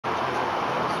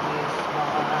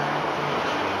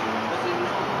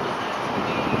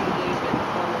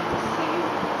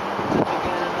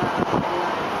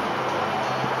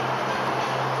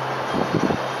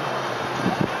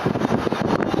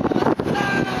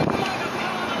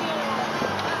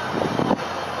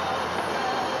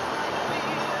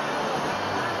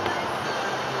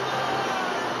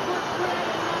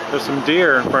there's some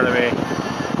deer in front of me.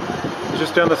 It's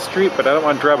just down the street, but I don't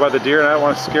want to drive by the deer and I don't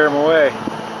want to scare them away.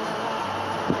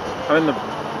 I'm in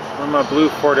my blue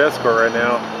Ford Escort right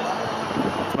now.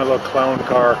 My little clown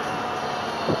car.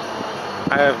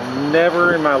 I have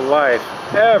never in my life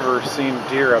ever seen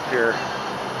deer up here.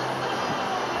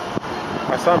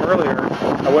 I saw them earlier.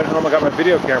 I went home, I got my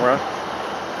video camera.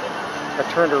 I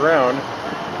turned around,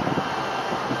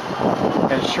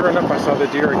 and sure enough, I saw the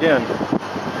deer again.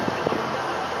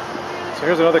 So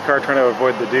here's another car trying to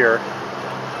avoid the deer.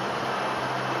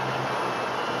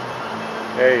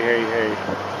 Hey, hey, hey.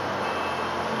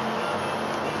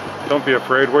 Don't be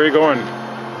afraid. Where are you going?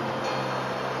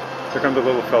 Here come the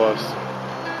little fellows.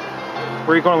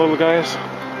 Where are you going, little guys?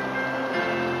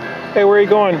 Hey, where are you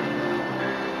going?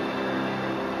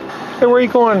 Hey, where are you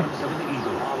going?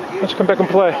 Why don't you come back and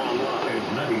play?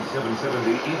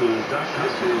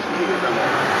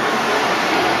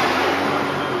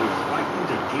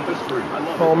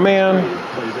 Oh man,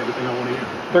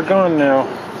 they're gone now.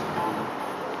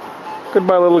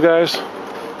 Goodbye, little guys.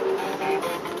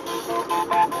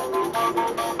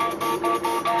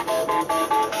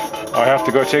 I have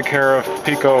to go take care of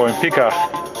Pico and Pika.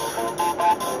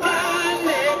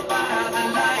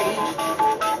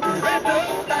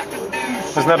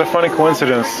 Isn't that a funny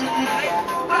coincidence?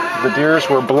 The deers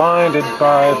were blinded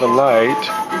by the light.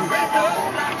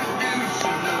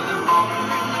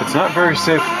 It's not very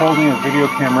safe holding a video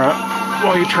camera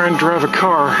while you try and drive a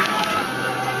car.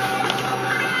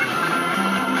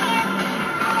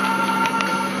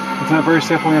 It's not very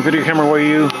safe holding a video camera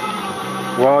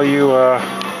while you are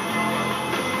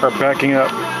backing up.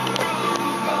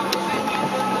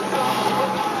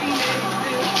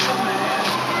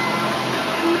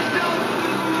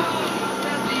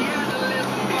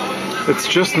 It's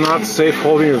just not safe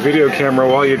holding a video camera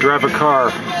while you drive a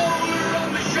car.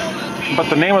 But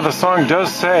the name of the song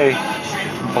does say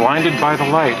Blinded by the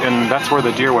Light, and that's where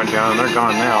the deer went down, and they're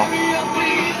gone now.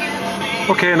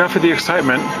 Okay, enough of the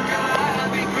excitement.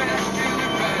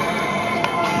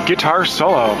 Guitar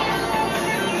solo.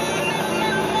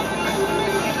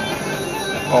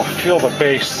 Oh, feel the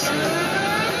bass.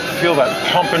 Feel that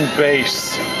pumping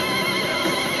bass.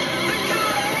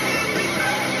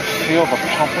 Feel the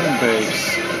pumping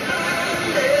bass.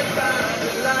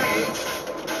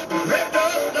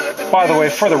 By the way,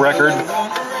 for the record,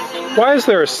 why is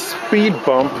there a speed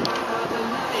bump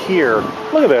here?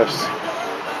 Look at this. I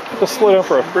have to slow down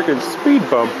for a freaking speed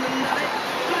bump.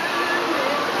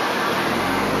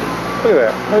 Look at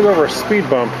that. Right over a speed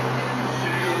bump.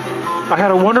 I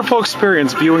had a wonderful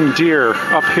experience viewing deer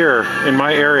up here in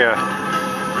my area,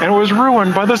 and it was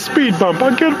ruined by the speed bump.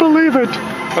 I can't believe it.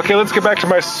 Okay, let's get back to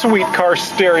my sweet car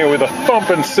stereo with a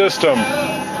thumping system.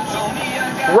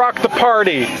 Rock the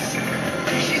party.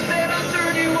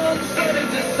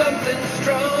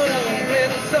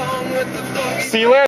 See you later.